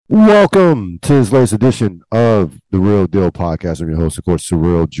Welcome to this latest edition of the Real Deal Podcast. I'm your host, of course,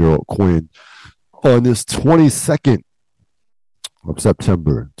 Cyril Gerald-Quinn. On this 22nd of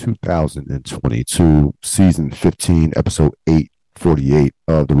September 2022, season 15, episode 848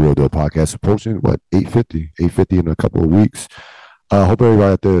 of the Real Deal Podcast. Approaching, 850 in a couple of weeks. I hope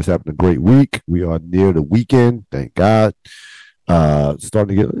everybody out there is having a great week. We are near the weekend, thank God. Starting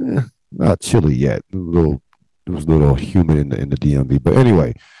to get not chilly yet. It was a little humid in the DMV. But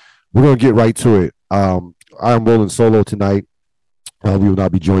anyway, we're going to get right to it. I'm rolling solo tonight. We will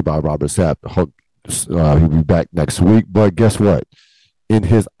not be joined by Robert Sapp. He'll be back next week. But guess what? In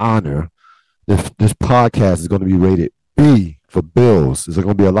his honor, this podcast is going to be rated B for Bills. There's going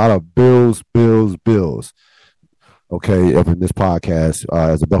to be a lot of Bills. Okay, in this podcast,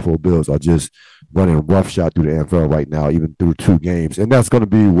 as the Buffalo Bills are just running roughshod through the NFL right now, even through two games. And that's going to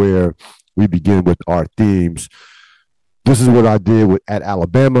be where we begin with our themes. This is what I did at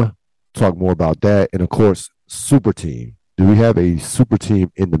Alabama. Talk more about that. And, of course, super team. Do we have a super team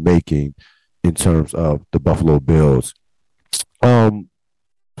in the making in terms of the Buffalo Bills?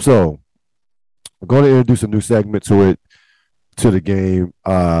 So I'm going to introduce a new segment to the game,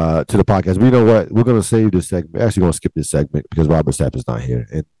 to the podcast. But you know what? We're going to save this segment. We're actually going to skip this segment because Robert Sapp is not here.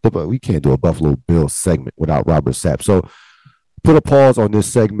 And we can't do a Buffalo Bills segment without Robert Sapp. So put a pause on this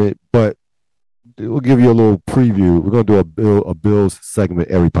segment, but we'll give you a little preview. We're going to do a Bills segment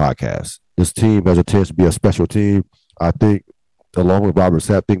every podcast. This team has a chance to be a special team. I think, along with Robert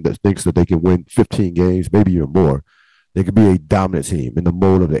Sapp, thinks that they can win 15 games, maybe even more. They could be a dominant team in the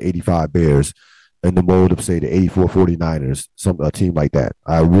mold of the 85 Bears, in the mold of, say, the 84 49ers, a team like that.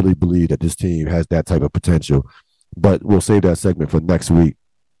 I really believe that this team has that type of potential. But we'll save that segment for next week.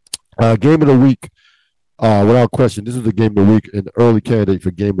 Game of the week. Without question, this is the game of the week, an early candidate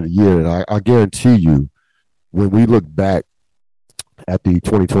for game of the year. And I guarantee you, when we look back at the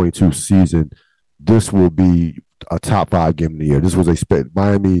 2022 season, this will be a top 5 game of the year. This was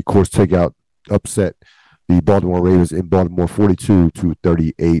Miami, of course, upset the Baltimore Ravens in Baltimore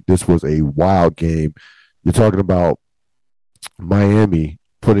 42-38. This was a wild game. You're talking about Miami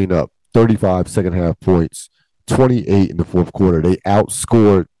putting up 35 second half points, 28 in the fourth quarter. They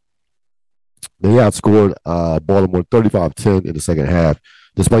outscored Baltimore 35-10 in the second half,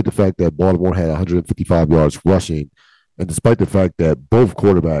 despite the fact that Baltimore had 155 yards rushing, and despite the fact that both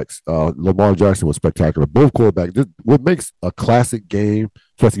quarterbacks, Lamar Jackson was spectacular. Both quarterbacks, what makes a classic game,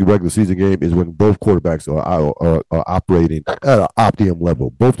 especially a regular season game, is when both quarterbacks are operating at an optimum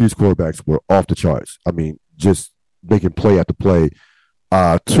level. Both these quarterbacks were off the charts. I mean, just making play after play.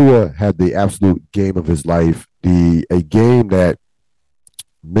 Tua had the absolute game of his life, a game that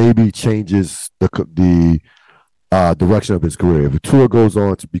maybe changes the direction of his career. If Tua goes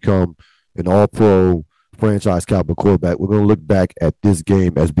on to become an all-pro franchise caliber quarterback, we're going to look back at this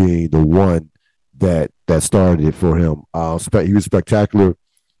game as being the one that started it for him. He was spectacular,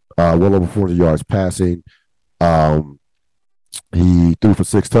 well over 400 yards passing. He threw for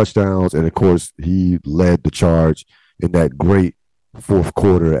 6 touchdowns, and, of course, he led the charge in that great fourth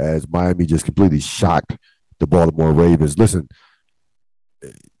quarter as Miami just completely shocked the Baltimore Ravens. Listen,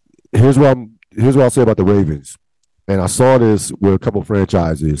 here's what I'll say about the Ravens, and I saw this with a couple of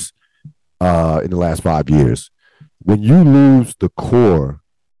franchises in the last 5 years. When you lose the core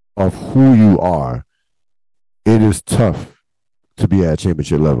of who you are, it is tough to be at a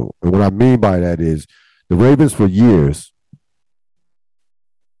championship level. And what I mean by that is the Ravens for years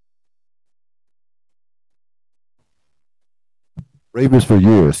let's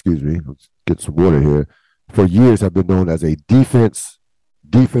get some water here, for years have been known as a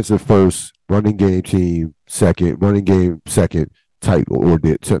defensive first, running game team second, type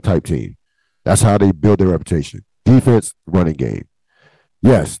team. That's how they build their reputation. Defense, running game.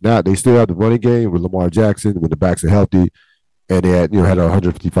 Yes, now they still have the running game with Lamar Jackson when the backs are healthy, and they had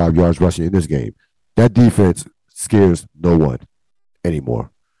 155 yards rushing in this game. That defense scares no one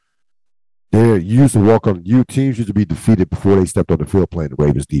anymore. Teams used to be defeated before they stepped on the field playing the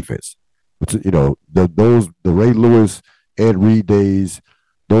Ravens defense. But, the Ray Lewis, Ed Reed days,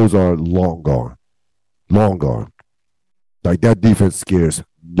 those are long gone. Long gone. Like, that defense scares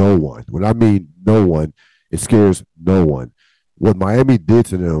no one. When I mean no one, it scares no one. What Miami did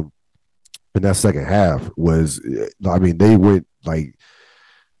to them in that second half was, they went like,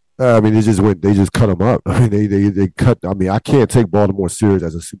 they just cut them up. They cut. I can't take Baltimore serious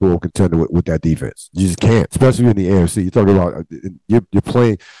as a Super Bowl contender with that defense. You just can't, especially in the AFC. You're talking about you're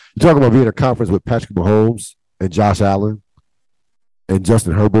talking about being in a conference with Patrick Mahomes and Josh Allen and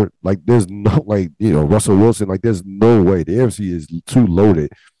Justin Herbert. Like, there's no, Russell Wilson. Like, there's no way. The AFC is too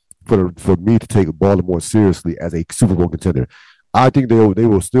loaded for me to take Baltimore seriously as a Super Bowl contender. I think they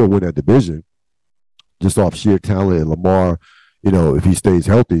will still win that division just off sheer talent and Lamar, if he stays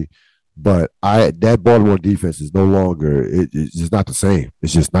healthy. But that Baltimore defense is no longer it's just not the same.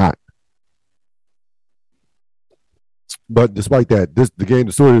 It's just not. But despite that,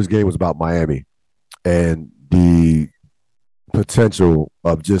 the story of this game was about Miami and the potential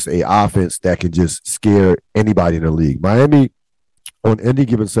of just a offense that can just scare anybody in the league. Miami on any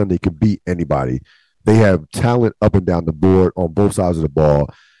given Sunday can beat anybody. They have talent up and down the board on both sides of the ball.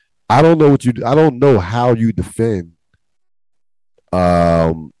 I don't know how you defend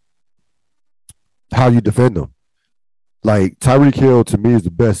them. Like Tyreek Hill to me is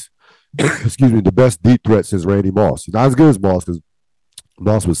the best the best deep threat since Randy Moss. He's not as good as Moss because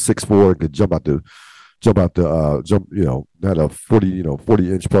Moss was 6'4" and could not a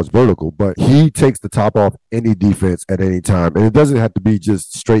 40-inch plus vertical, but he takes the top off any defense at any time. And it doesn't have to be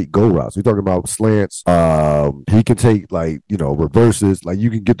just straight go routes. We're talking about slants. He can take reverses. Like you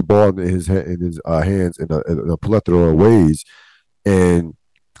can get the ball in his hands in a plethora of ways and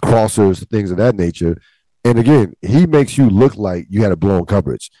crossers, things of that nature. And again, he makes you look like you had a blown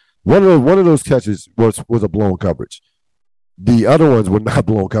coverage. One of those catches was a blown coverage. The other ones were not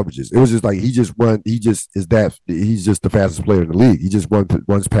blown coverages. It was just like he's just the fastest player in the league. He just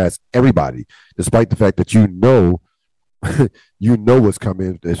runs past everybody, despite the fact that you know what's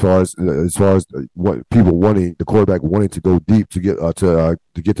coming as far as what people wanting the quarterback wanting to go deep to get to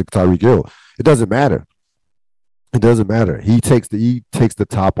Tyreek Hill. It doesn't matter. It doesn't matter. He takes the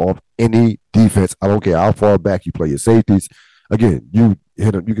top off any defense. I don't care how far back you play your safeties. Again, you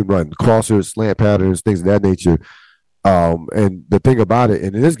hit him. You can run crossers, slant patterns, things of that nature. And the thing about it,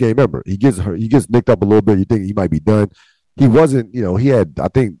 and in this game, remember, he gets nicked up a little bit. You think he might be done. He wasn't. He had, I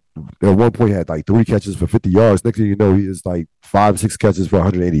think, at one point he had like 3 catches for 50 yards. Next thing you know, he is like 5-6 catches for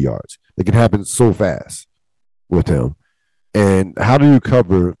 180 yards. It can happen so fast with him. And how do you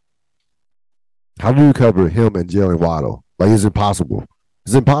cover him and Jalen Waddle? Like, it's impossible.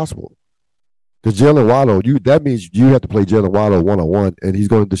 It's impossible. Because Jalen Waddle, that means you have to play Jalen Waddle one-on-one, and he's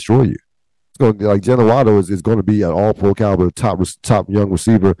going to destroy you. It's going to be like Jalen Waddle is going to be an all-pro caliber top young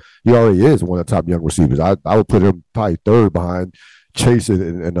receiver. He already is one of the top young receivers. I would put him probably third behind Chase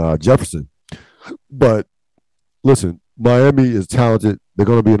and Jefferson. But listen, Miami is talented. They're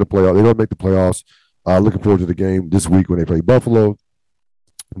going to be in the playoffs. They're going to make the playoffs. Looking forward to the game this week when they play Buffalo.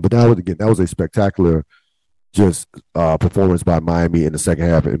 But that was a spectacular performance by Miami in the second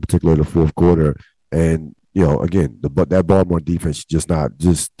half, in particular the fourth quarter. And again, that Baltimore defense just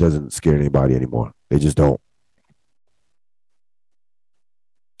doesn't scare anybody anymore. They just don't.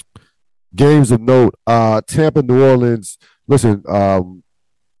 Games of note: Tampa, New Orleans. Listen, no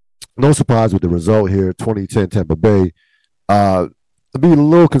surprise with the result here. 2010 Tampa Bay. I'd be a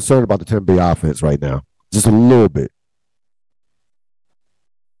little concerned about the Tampa Bay offense right now, just a little bit.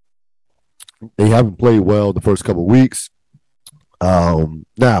 They haven't played well the first couple of weeks.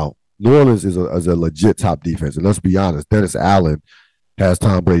 Now, New Orleans is a legit top defense. And let's be honest, Dennis Allen has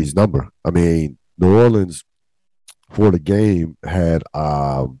Tom Brady's number. I mean, New Orleans for the game had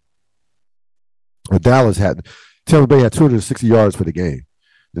Tampa Bay had 260 yards for the game.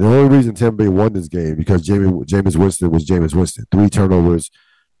 The only reason Tampa Bay won this game because Jameis Winston was Jameis Winston. 3 turnovers,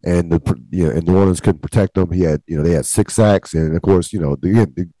 and and New Orleans couldn't protect them. They had 6 sacks, and of course,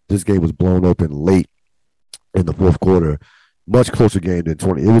 this game was blown open late in the fourth quarter. Much closer game than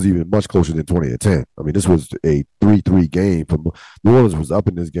 20. It was even much closer than 20-10. I mean, this was a 3-3 game. New Orleans was up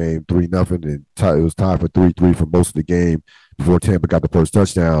in this game 3-0, and it was tied for 3-3 for most of the game before Tampa got the first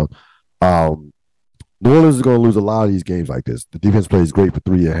touchdown. New Orleans is going to lose a lot of these games like this. The defense plays great for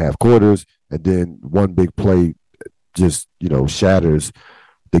 3.5 quarters, and then one big play just shatters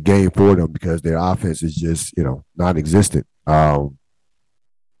the game for them because their offense is just non-existent.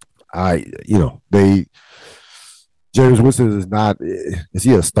 Jameis Winston is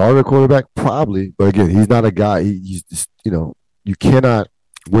he a starter quarterback? Probably. But again, he's not a guy. He's just, you cannot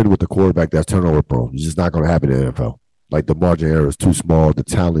win with a quarterback that's turnover prone. It's just not going to happen in the NFL. Like, the margin error is too small. The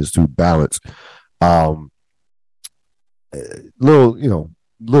talent is too balanced. Little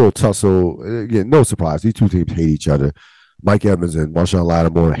tussle. Again, no surprise. These two teams hate each other. Mike Evans and Marshawn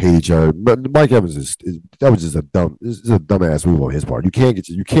Lattimore hate each other. But Mike Evans that was just a dumbass move on his part. You can't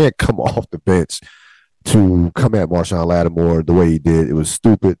come off the bench to come at Marshawn Lattimore the way he did. It was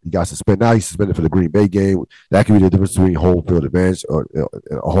stupid. He got suspended. Now he's suspended for the Green Bay game. That could be the difference between home field advantage or a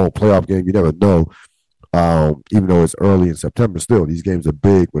home playoff game. You never know. Even though it's early in September, still these games are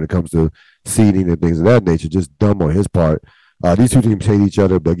big when it comes to seeding and things of that nature. Just dumb on his part. These two teams hate each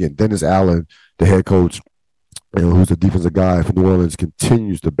other. But again, Dennis Allen, the head coach, who's the defensive guy for New Orleans,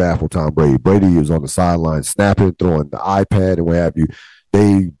 continues to baffle Tom Brady. Brady is on the sideline snapping, throwing the iPad and what have you.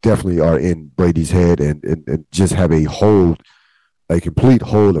 They definitely are in Brady's head and just have a complete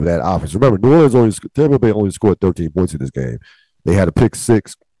hold of that offense. Remember, Tampa Bay only scored 13 points in this game. They had a pick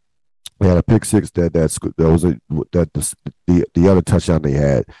six. They had a pick six that was the other touchdown they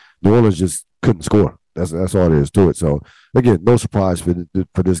had. New Orleans just couldn't score. That's all there is to it. So again, no surprise for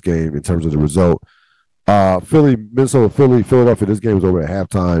this game in terms of the result. Philadelphia. This game was over at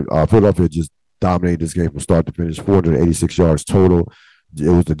halftime. Philadelphia just dominated this game from start to finish. 486 yards total. It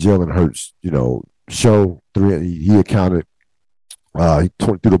was the Jalen Hurts, show. He accounted. He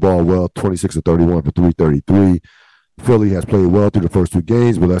threw the ball well, 26 of 31 for 333. Philly has played well through the first two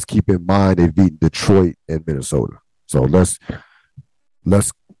games, but let's keep in mind they've beaten Detroit and Minnesota. So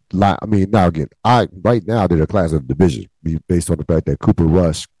now again, right now they're the class of the division based on the fact that Cooper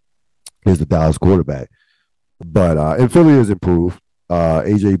Rush is the Dallas quarterback. But and Philly has improved.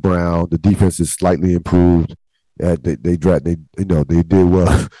 AJ Brown, the defense is slightly improved. They did well.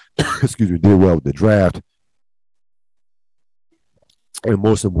 Excuse me, did well with the draft. And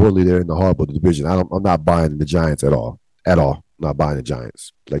most importantly, they're in the heart of the division. I'm not buying the Giants at all. I'm not buying the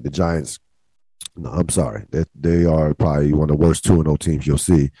Giants. Like the Giants, no, I'm sorry. They are probably one of the worst 2-0 teams you'll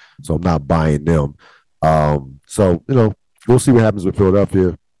see. So I'm not buying them. So we'll see what happens with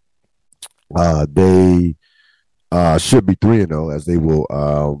Philadelphia. They should be 3-0 as they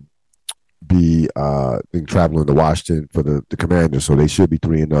will be traveling to Washington for the Commanders. So they should be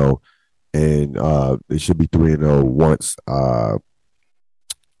 3-0, and they should be 3-0 once.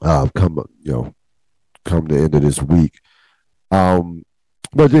 Come the end of this week. But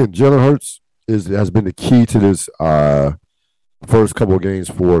again, Jalen Hurts has been the key to this first couple of games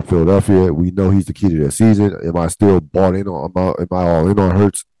for Philadelphia. We know he's the key to their season. Am I still bought in on? Am I all in on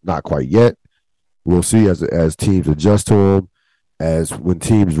Hurts? Not quite yet. We'll see as teams adjust to him. As when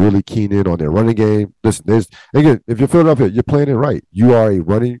teams really keen in on their running game. Listen, again, if you're Philadelphia, you're playing it right. You are a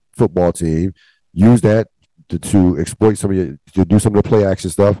running football team. Use that to exploit to do some of the play action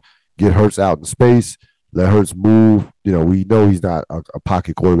stuff, get Hurts out in space, let Hurts move. We know he's not a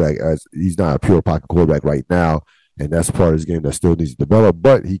pocket quarterback, as he's not a pure pocket quarterback right now, and that's part of his game that still needs to develop,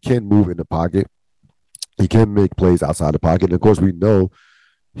 but he can move in the pocket. He can make plays outside the pocket. And of course, we know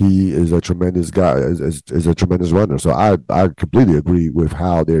he is a tremendous guy, is a tremendous runner. So I completely agree with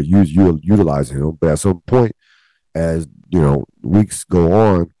how they're utilizing him. But at some point, as weeks go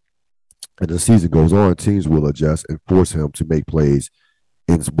on, and the season goes on, teams will adjust and force him to make plays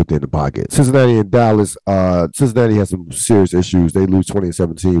within the pocket. Cincinnati and Dallas. Cincinnati has some serious issues. They lose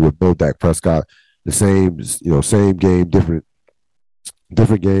 20-17 with no Dak Prescott. The same game, different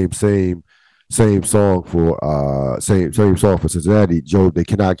game, same song for Cincinnati. They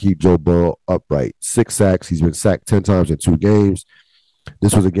cannot keep Joe Burrow upright. 6 sacks. He's been sacked 10 times in 2 games.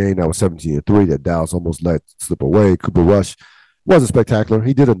 This was a game that was 17-3 that Dallas almost let slip away. Cooper Rush wasn't spectacular.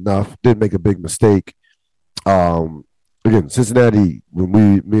 He did enough. Didn't make a big mistake. Again, Cincinnati. When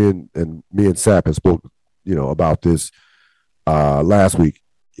me and Sapp had spoke, about this last week.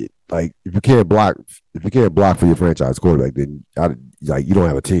 Like if you can't block for your franchise quarterback, then you don't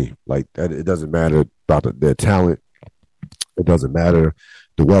have a team. Like that, it doesn't matter about their talent. It doesn't matter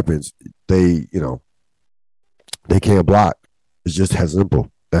the weapons. They can't block. It's just as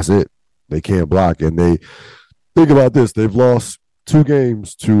simple. That's it. They can't block, and they. Think about this. They've lost 2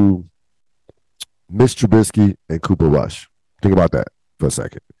 games to Mitch Trubisky and Cooper Rush. Think about that for a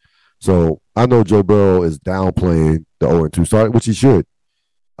second. So I know Joe Burrow is downplaying the 0-2 start, which he should.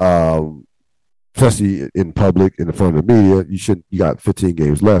 Especially in public, in front of the media. You got 15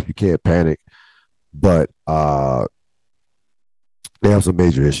 games left. You can't panic. But they have some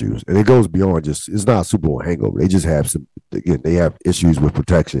major issues. And it goes beyond it's not a Super Bowl hangover. They just have they have issues with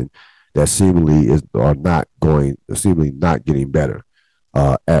protection that seemingly not getting better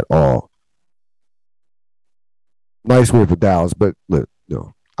at all. Nice win for Dallas, but look,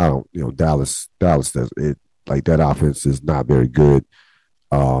 Dallas does it like that. Offense is not very good.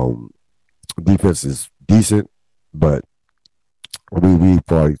 Defense is decent, but we've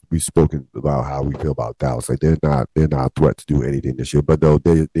spoken about how we feel about Dallas. Like they're not a threat to do anything this year, but though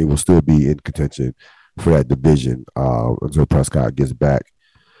they will still be in contention for that division until Prescott gets back.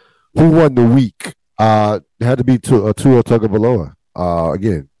 Who won the week? It had to be Tua Tagovailoa.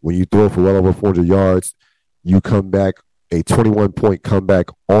 Again, when you throw for well over 400 yards, you come back, a 21-point comeback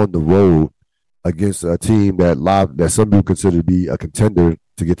on the road against a team that some people consider to be a contender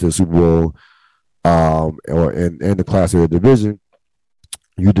to get to the Super Bowl and the Class A division.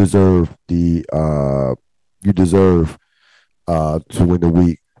 You deserve to win the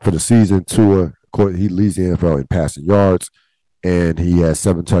week. For the season, Tua he leads the NFL in passing yards, and he has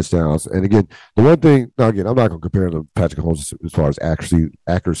 7 touchdowns. And again, the one thing, now again, I'm not going to compare him to Patrick Mahomes as far as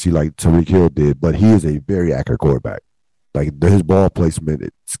accuracy like Tyreek Hill did, but he is a very accurate quarterback. Like his ball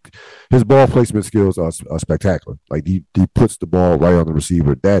placement skills are spectacular. Like he puts the ball right on the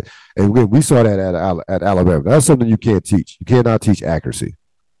receiver. And again, we saw that at Alabama. That's something you can't teach. You cannot teach accuracy,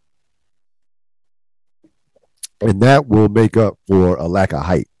 and that will make up for a lack of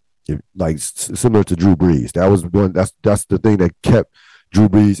height. Like similar to Drew Brees. That was one. That's the thing that kept Drew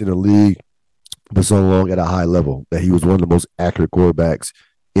Brees in the league for so long at a high level. That he was one of the most accurate quarterbacks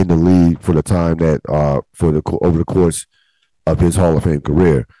in the league for the time that over the course of his Hall of Fame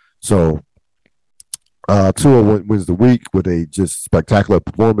career. So Tua wins the week with a just spectacular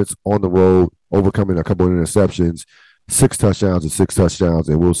performance on the road, overcoming a couple of interceptions, 6 touchdowns,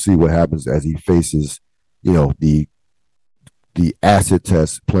 and we'll see what happens as he faces, the acid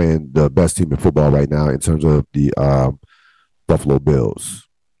test playing the best team in football right now in terms of the Buffalo Bills.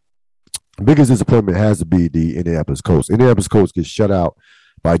 The biggest disappointment has to be the Indianapolis Colts. Indianapolis Colts get shut out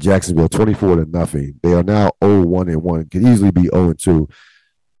by Jacksonville 24-0. They are now 0-1-1, could easily be 0-2.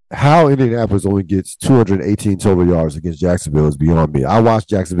 How Indianapolis only gets 218 total yards against Jacksonville is beyond me. I watched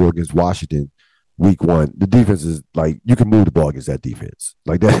Jacksonville against Washington week 1. The defense is like, you can move the ball against that defense.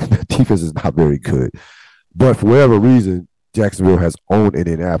 Like that defense is not very good. But for whatever reason, Jacksonville has owned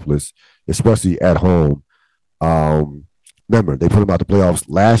Indianapolis, especially at home. Remember, they put them out the playoffs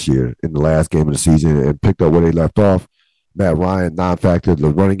last year in the last game of the season and picked up where they left off. Matt Ryan, non-factor. The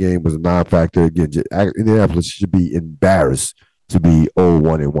running game was a non-factor. Again, Indianapolis should be embarrassed to be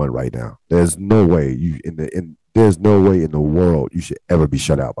 0-1-1 right now. There's no way there's no way in the world you should ever be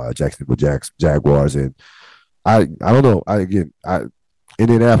shut out by the Jacksonville Jaguars. And I don't know.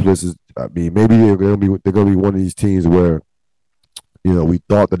 Indianapolis is. I mean, maybe they're gonna be one of these teams where, we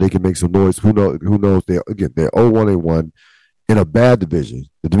thought that they could make some noise. Who knows? They're 0-1-1 in a bad division.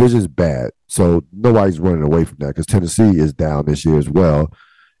 The division is bad, so nobody's running away from that because Tennessee is down this year as well.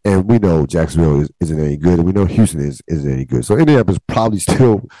 And we know Jacksonville isn't any good, and we know Houston isn't any good. So Indianapolis probably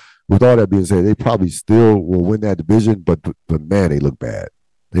still, with all that being said, they probably still will win that division, but man, they look bad.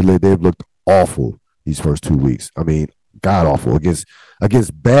 They've looked awful these first 2 weeks. I mean, god awful against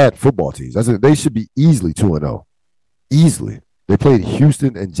bad football teams. They should be easily 2-0. Easily. They played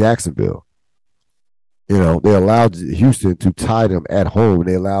Houston and Jacksonville. They allowed Houston to tie them at home, and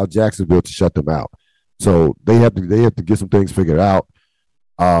they allowed Jacksonville to shut them out. So they have to get some things figured out.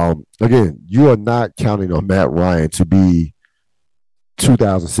 Again, you are not counting on Matt Ryan to be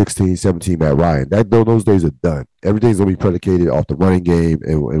 2016-17 Matt Ryan. Those days are done. Everything's going to be predicated off the running game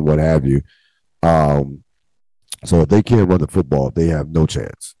and what have you. So if they can't run the football, they have no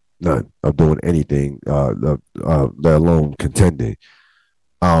chance, none, of doing anything, let alone contending.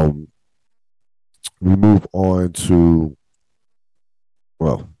 We move on to,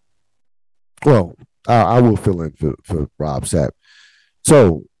 I will fill in for Rob Sapp.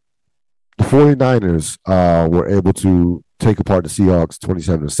 So the 49ers were able to take apart the Seahawks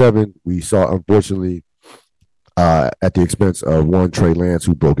 27-7. We saw, unfortunately, at the expense of one Trey Lance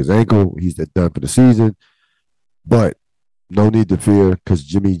who broke his ankle. He's done for the season. But no need to fear because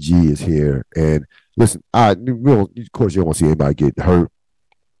Jimmy G is here. And listen, of course, you don't want to see anybody get hurt.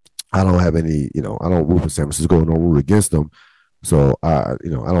 I don't have any, I don't root for San Francisco, no root against them. So, I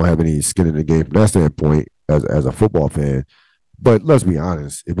don't have any skin in the game from that standpoint as a football fan. But let's be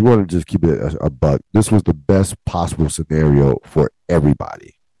honest, if we want to just keep it a buck, this was the best possible scenario for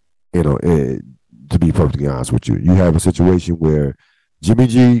everybody. To be perfectly honest with you, you have a situation where Jimmy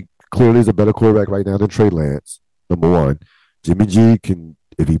G clearly is a better quarterback right now than Trey Lance. Number one, Jimmy G can,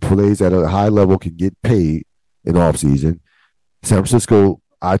 if he plays at a high level, can get paid in offseason. San Francisco,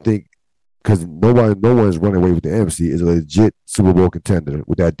 I think, because no one is running away with the NFC, is a legit Super Bowl contender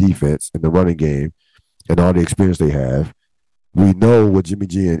with that defense and the running game and all the experience they have. We know what Jimmy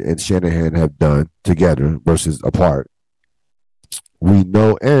G and Shanahan have done together versus apart. We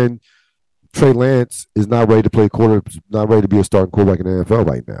know, and Trey Lance is not ready to play not ready to be a starting quarterback in the NFL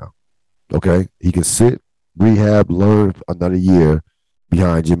right now. Okay? He can sit, rehab, learn another year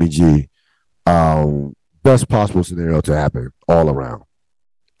behind Jimmy G. Best possible scenario to happen all around.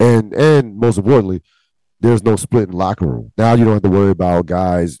 And most importantly, there's no split in the locker room. Now you don't have to worry about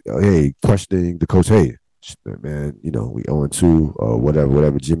guys, questioning the coach, hey, man, we 0-2 or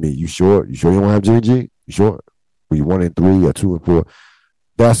whatever. Jimmy, you sure you don't have Jimmy G? You sure? We 1-3 or 2-4?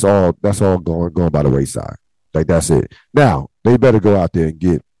 That's all going by the wayside. Like, that's it. Now, they better go out there and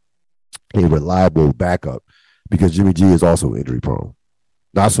get a reliable backup because Jimmy G is also injury prone.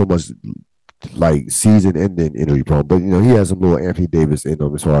 Not so much like season-ending injury prone, but he has some little Anthony Davis in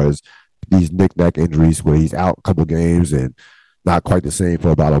him as far as these knick-knack injuries where he's out a couple games and not quite the same for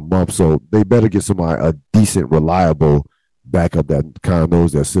about a month. So they better get somebody, a decent, reliable backup that kind of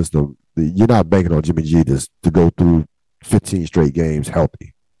knows their system. You're not banking on Jimmy G to go through 15 straight games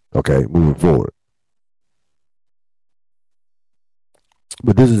healthy, okay, moving forward.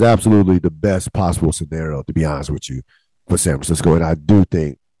 But this is absolutely the best possible scenario, to be honest with you, for San Francisco. And I do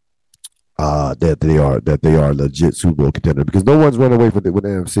think that they are a legit Super Bowl contender because no one's run away with the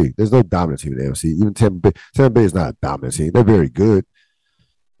NFC. There's no dominant team in the NFC. Even Tampa Bay is not a dominant team. They're very good.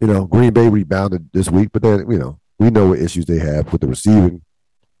 Green Bay rebounded this week, but then we know what issues they have with the receiving,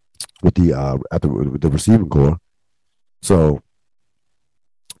 with the receiving core. So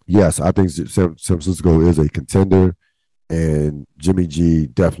yes, I think San Francisco is a contender, and Jimmy G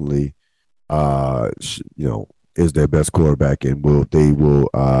definitely, is their best quarterback, and they will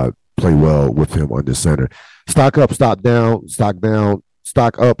play well with him under center. Stock up, stock down, stock down,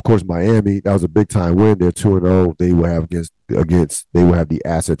 stock up. Of course, Miami, that was a big time win. They're 2-0. They will have they will have the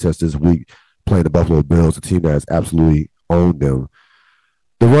asset test this week playing the Buffalo Bills, a team that has absolutely owned them.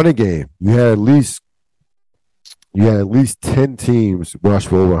 The running game, you had at least 10 teams rush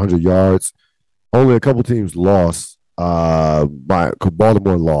for over 100 yards. Only a couple teams lost.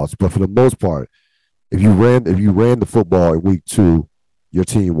 Baltimore lost, but for the most part, if you ran the football in week 2, your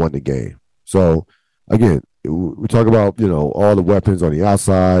team won the game. So again, we talk about all the weapons on the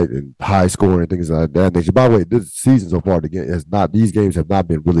outside and high scoring and things like that nature. By the way, this season so far, these games have not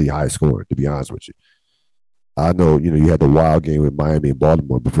been really high scoring, to be honest with you. I know you had the wild game with Miami and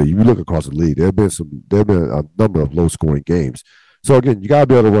Baltimore, but if you look across the league, there have been a number of low scoring games. So again, you got to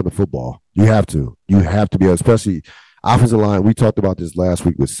be able to run the football. You have to be able, especially offensive line. We talked about this last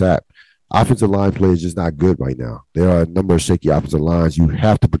week with Sapp. Offensive line play is just not good right now. There are a number of shaky offensive lines. You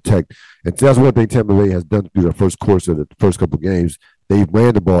have to protect. And that's one thing Tampa Bay has done through the first course of the first couple of games. They've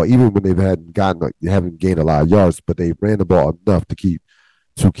ran the ball, even when they haven't gained a lot of yards, but they ran the ball enough to keep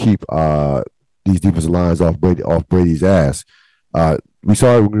these defensive lines off Brady's ass. We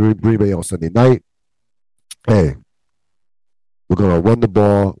saw it when Green Bay on Sunday night. Hey, we're gonna run the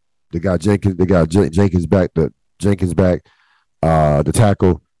ball. They got Jenkins back. The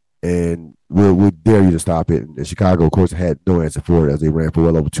tackle. And we'll dare you to stop it. And Chicago, of course, had no answer for it as they ran for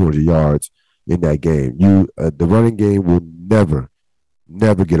well over 200 yards in that game. The running game will never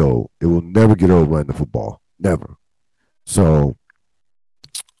get old. It will never get old running the football. Never. So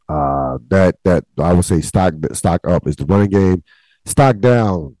that I would say stock up is the running game. Stock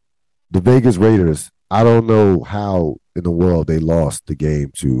down, the Vegas Raiders. I don't know how in the world they lost the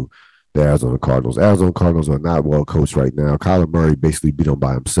game to the Arizona Cardinals. Arizona Cardinals are not well coached right now. Kyler Murray basically beat them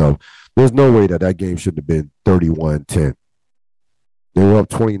by himself. There's no way that game should have been 31-10. They were up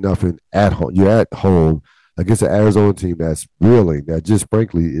 20-0 at home. You're at home against an Arizona team that's reeling, that just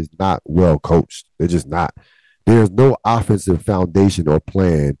frankly is not well coached. They're just not. There's no offensive foundation or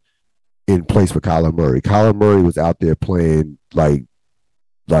plan in place for Kyler Murray. Kyler Murray was out there playing like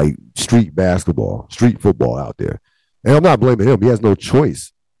street basketball, street football out there. And I'm not blaming him. He has no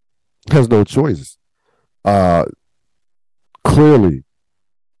choice. Clearly,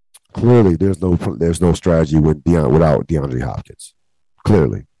 there's no strategy without DeAndre Hopkins.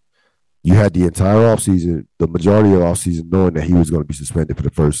 Clearly, you had the entire offseason, the majority of the offseason, knowing that he was going to be suspended for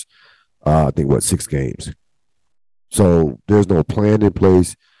the first, 6 games. So there's no plan in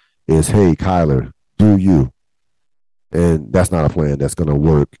place. It's, hey, Kyler, do you? And that's not a plan that's going to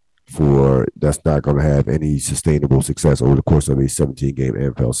work. That's not going to have any sustainable success over the course of a 17-game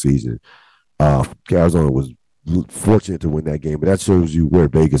NFL season. Arizona was fortunate to win that game, but that shows you where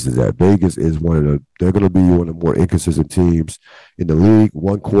Vegas is at. Vegas is they're going to be one of the more inconsistent teams in the league.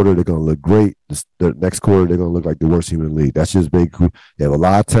 One quarter, they're going to look great. The next quarter, they're going to look like the worst team in the league. That's just Vegas. They have a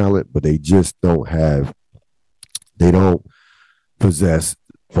lot of talent, but they just don't possess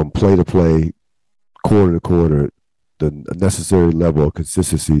from play to play, quarter to quarter, the necessary level of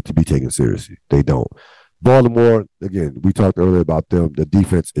consistency to be taken seriously. They don't. Baltimore, again, we talked earlier about them. The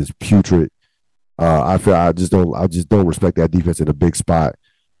defense is putrid. I just don't respect that defense in a big spot.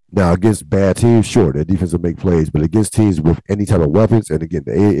 Now, against bad teams, sure, their defense will make plays, but against teams with any type of weapons, and again,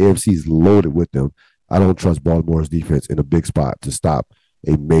 the AFC is loaded with them, I don't trust Baltimore's defense in a big spot to stop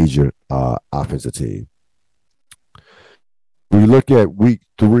a major offensive team. When you look at week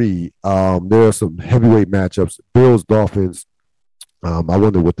 3, there are some heavyweight matchups. Bills, Dolphins. I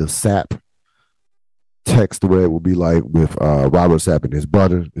wonder what the Sapp text where it will be like with Robert Sapp and his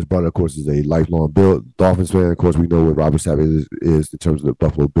brother. His brother, of course, is a lifelong Dolphins fan. Of course, we know what Robert Sapp is in terms of the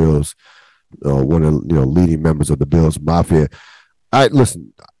Buffalo Bills, one of the leading members of the Bills Mafia.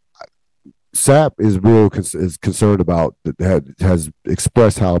 Sapp is is concerned about has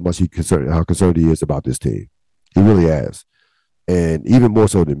expressed how much how concerned he is about this team. He really has, and even more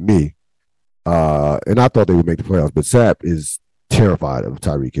so than me. And I thought they would make the playoffs, but Sapp is terrified of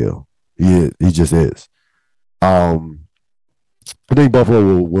Tyreek Hill. He just is. Um, I think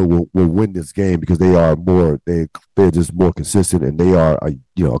Buffalo will win this game because they're just more consistent and they are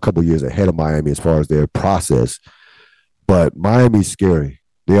a couple years ahead of Miami as far as their process. But Miami's scary.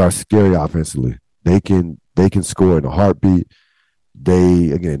 They are scary offensively. They can score in a heartbeat. They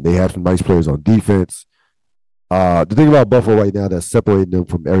have some nice players on defense. The thing about Buffalo right now that's separating them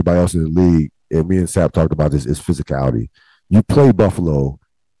from everybody else in the league, and me and Sapp talked about this, is physicality. You play Buffalo,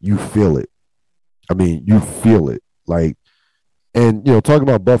 you feel it. I mean, you feel it. Like, and talking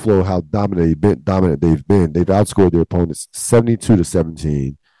about Buffalo, how dominant they've been. They've outscored their opponents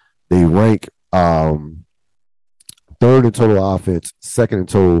 72-17. They rank third in total offense, third in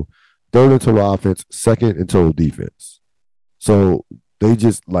total offense, second in total defense. So they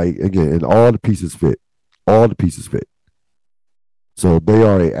just and all the pieces fit. All the pieces fit. So they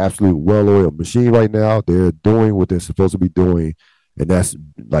are an absolute well-oiled machine right now. They're doing what they're supposed to be doing, and that's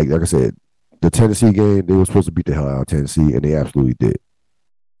like I said, the Tennessee game. They were supposed to beat the hell out of Tennessee, and they absolutely did.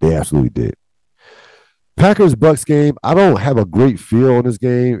 They absolutely did. Packers Bucks game. I don't have a great feel on this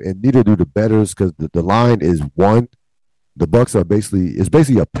game, and neither do the bettors because the line is 1. The Bucks are basically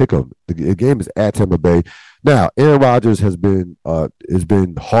a pick 'em. The game is at Tampa Bay. Now, Aaron Rodgers has been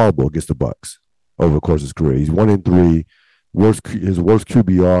horrible against the Bucks over the course of his career. He's 1-3, his worst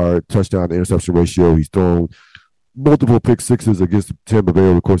QBR, touchdown to interception ratio. He's thrown multiple pick sixes against Tampa Bay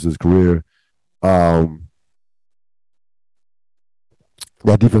over the course of his career. That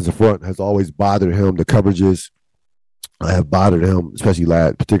defensive front has always bothered him. The coverages have bothered him, especially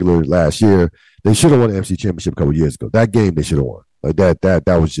particularly last year. They should have won the NFC Championship a couple of years ago. That game they should have won. Like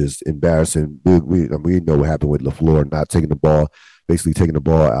that was just embarrassing. We know what happened with LaFleur not taking the ball, basically taking the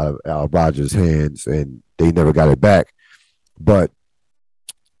ball out of Rodgers' hands, and they never got it back. But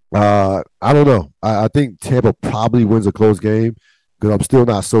I don't know. I think Tampa probably wins a close game because I'm still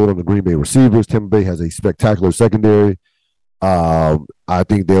not sold on the Green Bay receivers. Tampa Bay has a spectacular secondary. I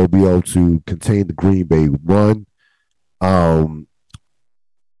think they'll be able to contain the Green Bay run.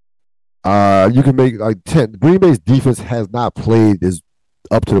 You can make Green Bay's defense has not played as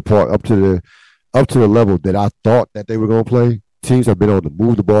up to the level that I thought that they were going to play. Teams have been able to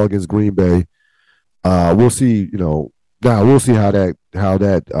move the ball against Green Bay. We'll see. Now we'll see how they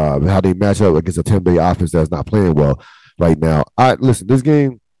match up against a Tampa Bay offense that's not playing well right now. Listen, this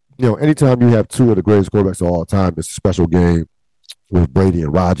game. Anytime you have two of the greatest quarterbacks of all time, it's a special game with Brady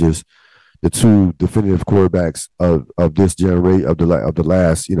and Rodgers, the two definitive quarterbacks of this generation of the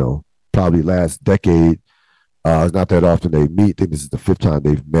last probably last decade. It's not that often they meet. I think this is the 5th time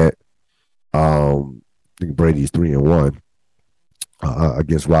they've met. I think Brady's 3-1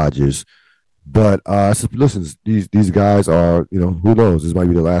 against Rodgers. But listen, these guys are, who knows? This might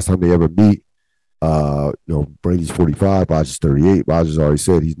be the last time they ever meet. Brady's 45, Rodgers 38. Rodgers already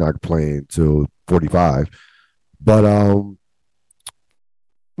said he's not playing till 45. But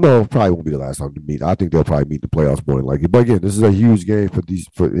no, probably won't be the last time to meet. I think they'll probably meet in the playoffs more than likely. But again, this is a huge game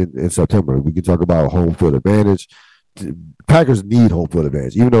in September. We can talk about home field advantage. Packers need home field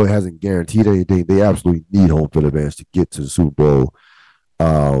advantage, even though it hasn't guaranteed anything. They absolutely need home field advantage to get to the Super Bowl.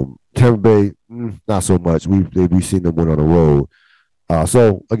 Tampa Bay, not so much. We've seen them win on the road.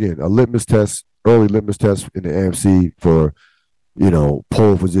 So again, early litmus test in the AFC for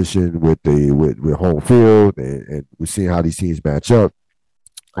pole position with home field, and we're seeing how these teams match up.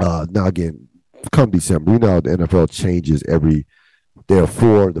 Now again, come December, we know how the NFL changes there are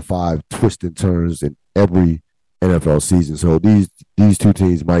 4 to 5 twists and turns in every NFL season. So these two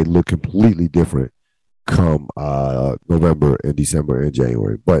teams might look completely different come November and December and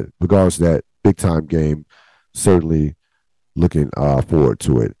January. But regardless of that, big time game, certainly looking forward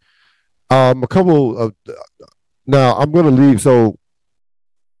to it. Now I'm going to leave. So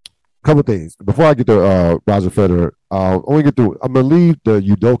a couple things before I get to Roger Federer. I'm going to leave the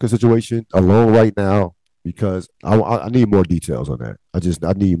Udoka situation alone right now because I need more details on that.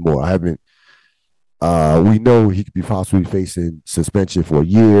 I need more. I haven't. We know he could be possibly facing suspension for a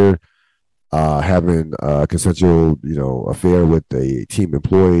year, having a consensual, affair with a team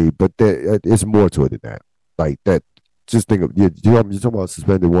employee, but it's more to it than that. Like that. Just think of you're talking about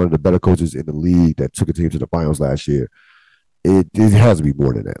suspending one of the better coaches in the league that took a team to the finals last year. It has to be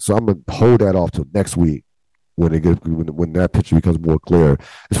more than that. So I'm gonna hold that off till next week when that picture becomes more clear.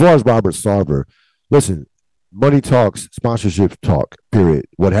 As far as Robert Sarver, listen, money talks, sponsorship talk. Period.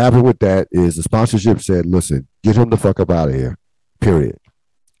 What happened with that is the sponsorship said, "Listen, get him the fuck up out of here." Period.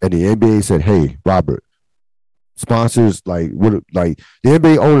 And the NBA said, "Hey, Robert, sponsors like the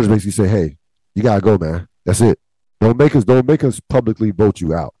NBA owners basically say, hey, you gotta go, man. That's it. Don't make us publicly vote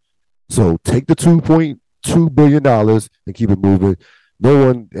you out. So take the $2.2 billion and keep it moving. No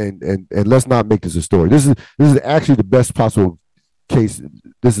one and let's not make this a story. This is actually the best possible case.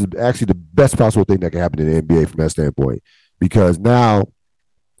 This is actually the best possible thing that can happen in the NBA from that standpoint. Because now,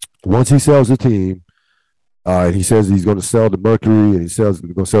 once he sells the team, and he says he's going to sell the Mercury and he says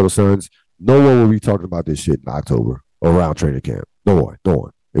he's going to sell the Suns, no one will be talking about this shit in October around training camp. No one.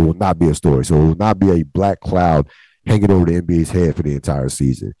 It will not be a story. So it will not be a black cloud hanging over the NBA's head for the entire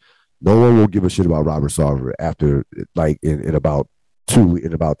season. No one will give a shit about Robert Sarver after, like, in about 2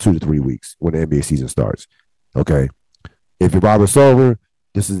 to 3 weeks when the NBA season starts. Okay, if you're Robert Sarver,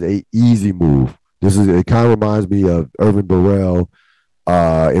 this is a easy move. It kind of reminds me of Irvin Burrell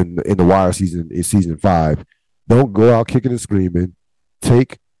in the Wire season in season 5. Don't go out kicking and screaming.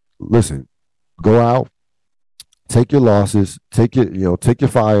 Go out, take your losses, take your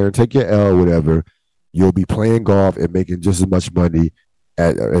fire, take your L, whatever. You'll be playing golf and making just as much money.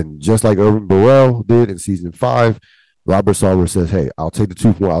 And just like Irvin Burrell did in season 5, Robert Sarver says, "Hey, I'll take the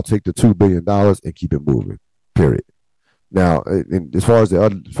 $2 billion and keep it moving." Period. Now, as far as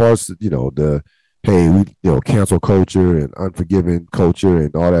the hey, we cancel culture and unforgiving culture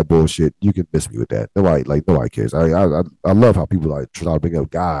and all that bullshit, you can miss me with that. Nobody cares. I love how people try to bring up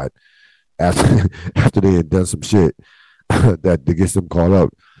God after they had done some shit that gets them caught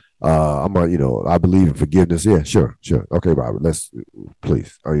up. I believe in forgiveness. Yeah, sure. Okay, Robert, let's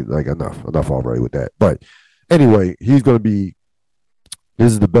please. Enough already with that. But anyway, he's going to be.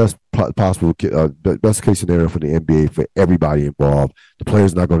 This is the best possible, best case scenario for the NBA for everybody involved. The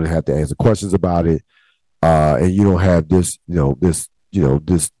players are not going to have to answer questions about it, and you don't have this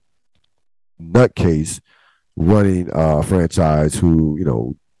nutcase running a franchise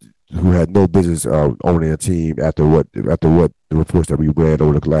who had no business owning a team after what the reports that we read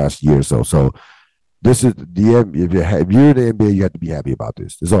over the last year or so. So this is if you're in the NBA, you have to be happy about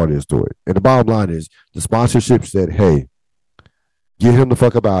this. That's all there is to it. And the bottom line is the sponsorship said, "Hey, get him the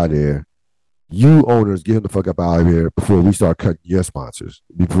fuck up out of there. You owners, get him the fuck up out of here before we start cutting your sponsors,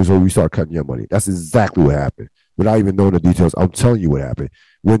 before we start cutting your money." That's exactly what happened. Without even knowing the details, I'm telling you what happened.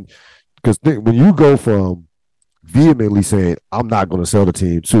 When you go from vehemently saying, "I'm not going to sell the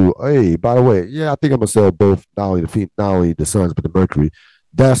team," to, "Hey, by the way, yeah, I think I'm going to sell both, not only the Suns but the Mercury."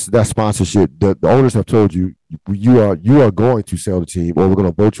 That's sponsorship. The owners have told you you are going to sell the team, or we're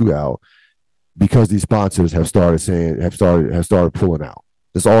going to vote you out, because these sponsors have started pulling out.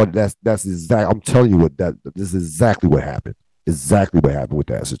 That's exact. I'm telling you this is exactly what happened. Exactly what happened with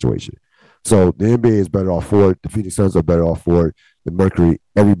that situation. So the NBA is better off for it. The Phoenix Suns are better off for it. The Mercury,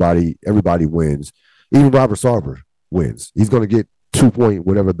 everybody wins. Even Robert Sarver wins. He's going to get $2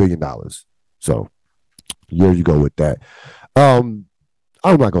 billion. So here you go with that.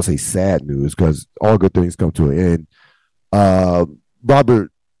 I'm not going to say sad news because all good things come to an end. Roger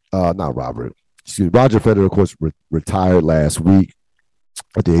Federer, of course, retired last week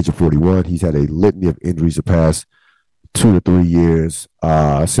at the age of 41. He's had a litany of injuries the past 2 to 3 years,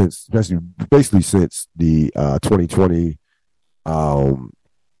 since the 2020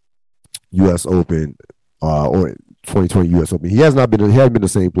 U.S. Open or 2020 U.S. Open. He hasn't been the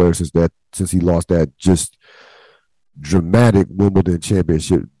same player since he lost that just dramatic Wimbledon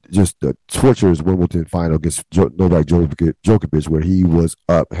championship, just the torturous Wimbledon final against Novak Djokovic, where he was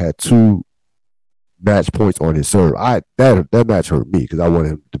up, had 2 match points on his serve. That match hurt me because I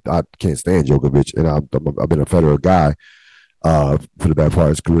wanted him. I can't stand Djokovic, and I've been a Federer guy for the back part of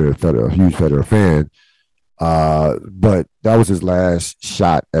his career, a huge Federer fan. But that was his last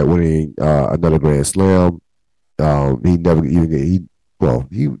shot at winning another Grand Slam. He never even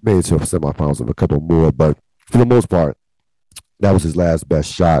he made it to semifinals of a couple more, but for the most part, that was his last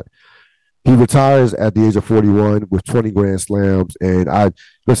best shot. He retires at the age of 41 with 20 Grand Slams. And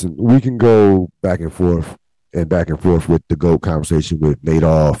we can go back and forth with the GOAT conversation with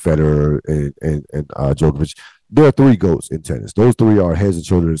Nadal, Federer, and Djokovic. There are 3 GOATs in tennis. Those 3 are heads and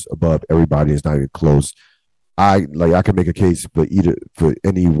shoulders above everybody. It's not even close. I can make a case for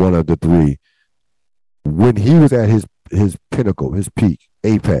any one of the 3. When he was at his pinnacle, his peak,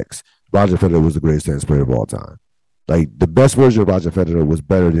 apex, Roger Federer was the greatest tennis player of all time. Like, the best version of Roger Federer was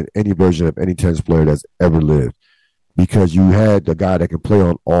better than any version of any tennis player that's ever lived, because you had the guy that can play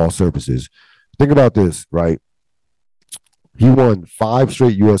on all surfaces. Think about this, right? He won 5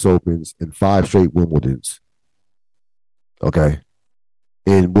 straight U.S. Opens and 5 straight Wimbledons. Okay,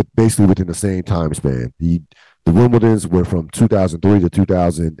 and basically within the same time span. The Wimbledons were from 2003 to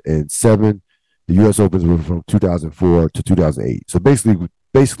 2007. The U.S. Opens were from 2004 to 2008. So basically,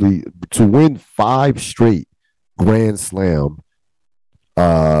 basically to win Grand Slam,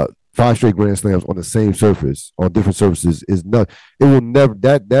 5 straight Grand Slams on the same surface, on different surfaces, is not. It will never.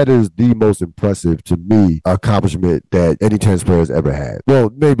 That is the most impressive to me accomplishment that any tennis player has ever had. Well,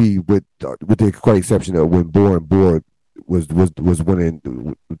 maybe with the quite exception of when Borg was winning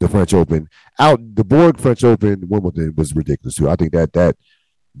the French Open. The Borg French Open Wimbledon was ridiculous too. I think that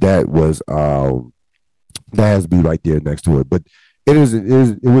was that has to be right there next to it. But it is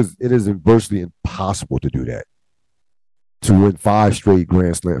virtually impossible to do that. To win 5 straight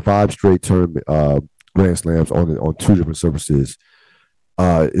Grand Slams on 2 different surfaces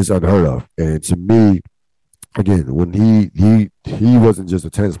is unheard of. And to me, again, when he wasn't just a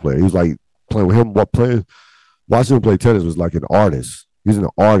tennis player, he was like playing with him. Watching him play tennis was like an artist. He was an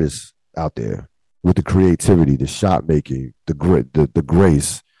artist out there with the creativity, the shot making, the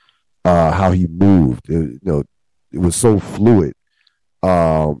grace, how he moved. It was so fluid.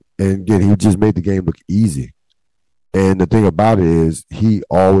 And again, he just made the game look easy. And the thing about it is he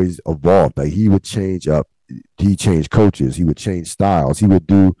always evolved. Like he would change up. He changed coaches. He would change styles. He would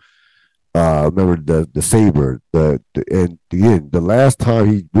do, remember the saber. And again, the last time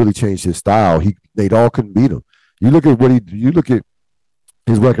he really changed his style, Nadal couldn't beat him. You look at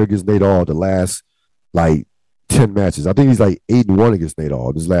his record against Nadal the last like 10 matches. I think he's like 8-1 against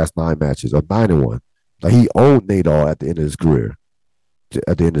Nadal in his last 9 matches, or 9-1. Like he owned Nadal at the end of his career.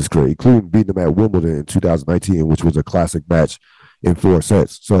 Including beating him at Wimbledon in 2019, which was a classic match in 4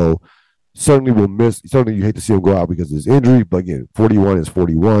 sets. So certainly you hate to see him go out because of his injury, but again, 41 is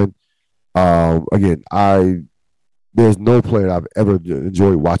 41. Again, there's no player I've ever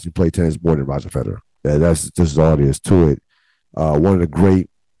enjoyed watching play tennis more than Roger Federer. That's just all there is to it. One of the great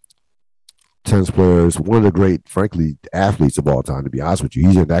tennis players, one of the great, frankly, athletes of all time, to be honest with you.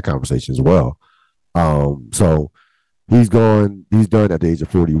 He's in that conversation as well. So he's done at the age of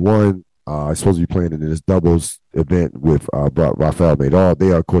 41. He's supposed to be playing in this doubles event with Rafael Nadal.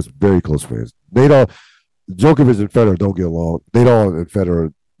 They are, of course, very close friends. Djokovic and Federer don't get along. Nadal and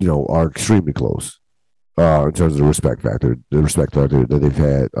Federer, are extremely close in terms of the respect factor that they've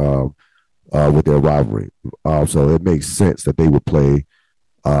had with their rivalry. So it makes sense that they would play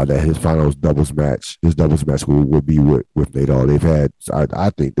that his doubles match would be with Nadal. They've had, I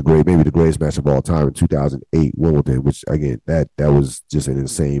think, maybe the greatest match of all time in 2008 Wimbledon, which again that was just an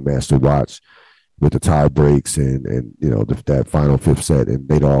insane match to watch with the tie breaks and that final 5th set and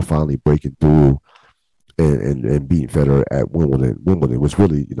Nadal finally breaking through and beating Federer at Wimbledon, which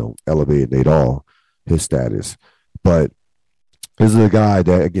really elevated Nadal, his status. But this is a guy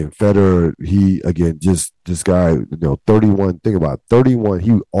that, again, Federer, this guy, 31, think about it, 31,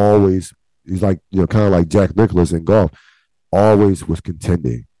 he's like, kind of like Jack Nicklaus in golf, always was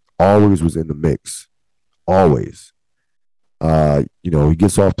contending, always was in the mix, always. He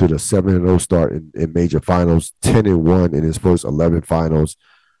gets off to the 7-0 start in major finals, 10-1 in his first 11 finals.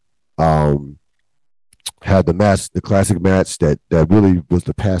 Had the classic match that really was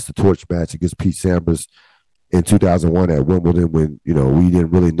the pass the torch match against Pete Sampras in 2001 at Wimbledon, when we didn't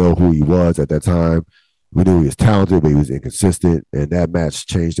really know who he was at that time. We knew he was talented, but he was inconsistent, and that match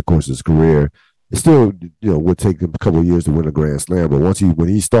changed the course of his career. It still would take him a couple of years to win a Grand Slam, but when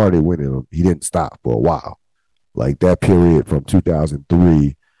he started winning them, he didn't stop for a while. Like that period from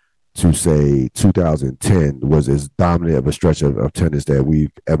 2003 to say 2010 was as dominant of a stretch of tennis that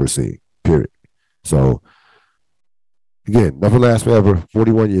we've ever seen. Period. So again, nothing lasts forever.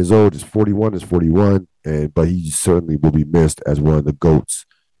 41 years old is 41 is 41. But he certainly will be missed as one of the GOATs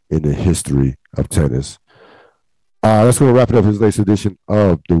in the history of tennis. That's going to wrap it up for this latest edition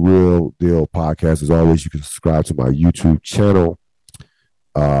of the Real Deal Podcast. As always, you can subscribe to my YouTube channel.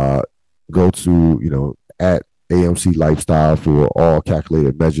 Go to at AMC Lifestyle for all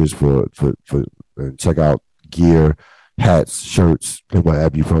calculated measures for and check out gear, hats, shirts, and what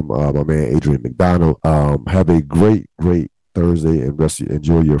have you from my man Adrian McDonald. Have a great Thursday and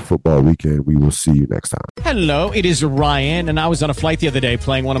enjoy your football weekend. We will see you next time. Hello, it is Ryan, and I was on a flight the other day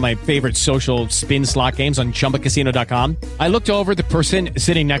playing one of my favorite social spin slot games on ChumbaCasino.com. I looked over at the person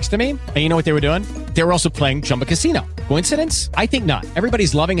sitting next to me, and you know what they were doing? They were also playing Chumba Casino. Coincidence? I think not.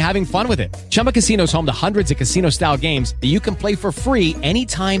 Everybody's loving having fun with it. Chumba Casino is home to hundreds of casino-style games that you can play for free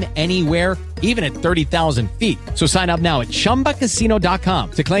anytime, anywhere, even at 30,000 feet. So sign up now at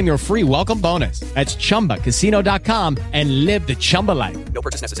ChumbaCasino.com to claim your free welcome bonus. That's ChumbaCasino.com and live the Chumba life. No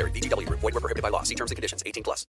purchase necessary. VGW. Void where prohibited by law. See terms and conditions. 18+.